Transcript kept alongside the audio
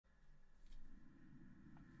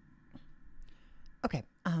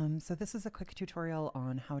So this is a quick tutorial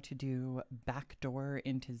on how to do backdoor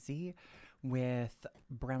into Z with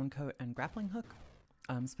brown coat and grappling hook.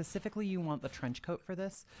 Specifically, you want the trench coat for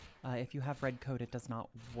this. If you have red coat, it does not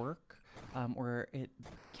work, or it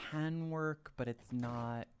can work, but it's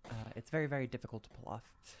not, it's very, very difficult to pull off.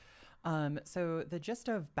 So the gist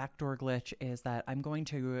of backdoor glitch is that I'm going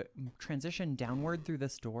to transition downward through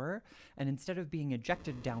this door, and instead of being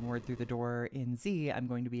ejected downward through the door in Z, I'm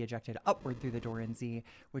going to be ejected upward through the door in Z,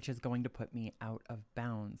 which is going to put me out of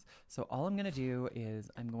bounds. So all I'm going to do is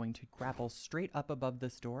I'm going to grapple straight up above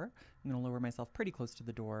this door. I'm going to lower myself pretty close to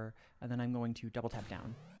the door, and then I'm going to double tap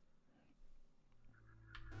down.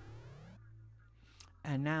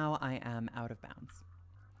 And now I am out of bounds.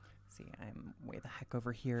 See, I'm way the heck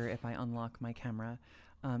over here if I unlock my camera.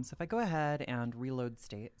 So if I go ahead and reload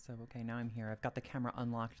state, so okay, now I'm here. I've got the camera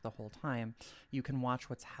unlocked the whole time. You can watch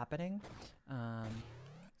what's happening.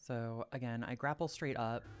 So again, I grapple straight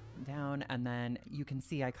up, down, and then you can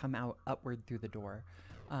see I come out upward through the door.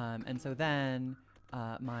 And so then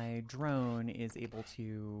my drone is able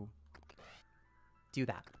to do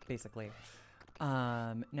that, basically.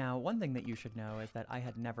 Now, one thing that you should know is that I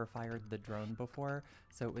had never fired the drone before,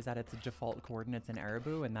 so it was at its default coordinates in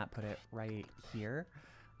Eraboo, and that put it right here.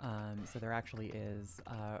 So there actually is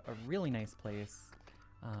a really nice place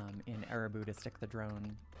in Eraboo to stick the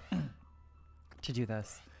drone to do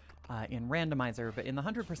this in randomizer, but in the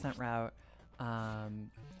 100%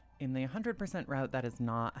 route, that is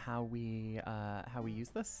not how we use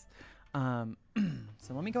this. So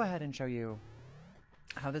let me go ahead and show you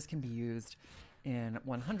how this can be used in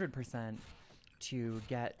 100% to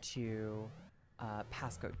get to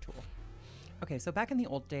Passcode Tool. Okay, so back in the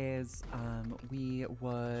old days, we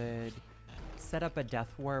would set up a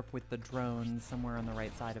death warp with the drone somewhere on the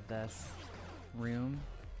right side of this room.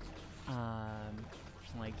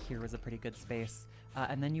 Like here was a pretty good space.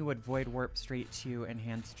 And then you would void warp straight to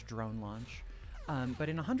enhanced drone launch. But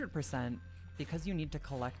in 100%, because you need to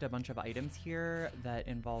collect a bunch of items here that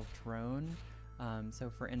involve drone, so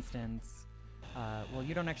for instance, well,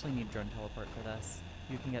 you don't actually need drone teleport for this.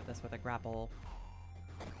 You can get this with a grapple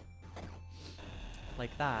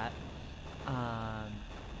like that.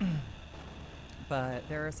 But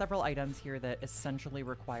there are several items here that essentially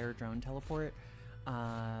require drone teleport.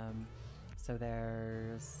 So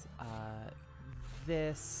there's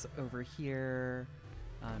this over here.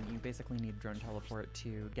 You basically need drone teleport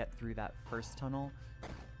to get through that first tunnel.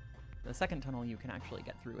 The second tunnel you can actually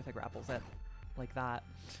get through with a grapple zip like that,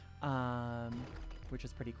 which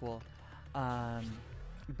is pretty cool.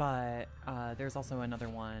 But there's also another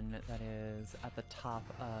one that is at the top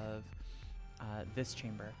of this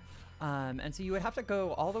chamber. And so you would have to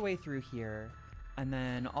go all the way through here and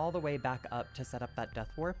then all the way back up to set up that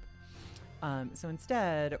death warp. So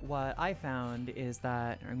instead, what I found is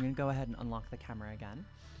that, I'm going to go ahead and unlock the camera again.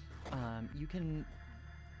 You can,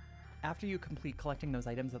 after you complete collecting those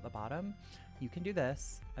items at the bottom, you can do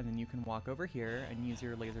this, and then you can walk over here and use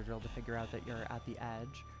your laser drill to figure out that you're at the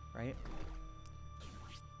edge, right?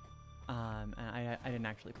 And I didn't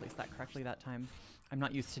actually place that correctly that time. I'm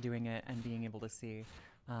not used to doing it and being able to see.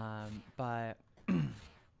 But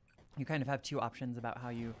you kind of have two options about how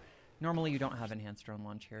you... Normally you don't have enhanced drone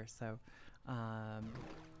launch here, so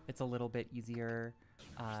it's a little bit easier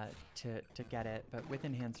to get it. But with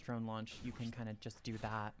enhanced drone launch, you can kind of just do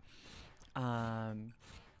that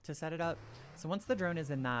to set it up. So once the drone is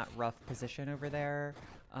in that rough position over there,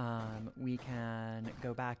 we can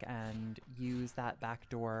go back and use that back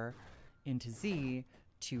door into Z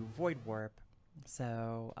to void warp.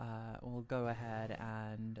 So we'll go ahead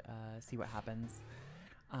and see what happens.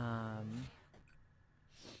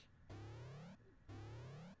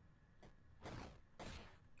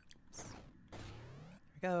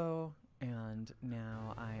 There we go, and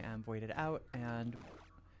now I am voided out, and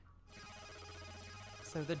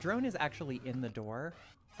so the drone is actually in the door,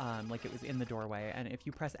 like it was in the doorway, and if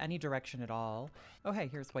you press any direction at all, oh hey,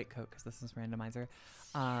 here's white coat because this is randomizer,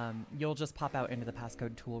 you'll just pop out into the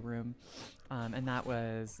Passcode Tool room, and that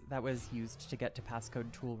was used to get to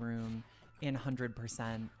Passcode Tool room in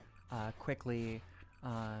 100% quickly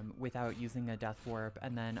without using a death warp,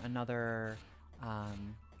 and then another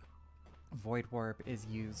void warp is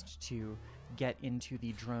used to get into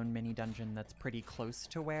the drone mini dungeon that's pretty close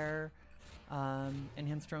to where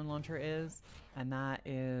enhanced drone launcher is, and that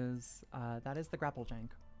is the grapple jank.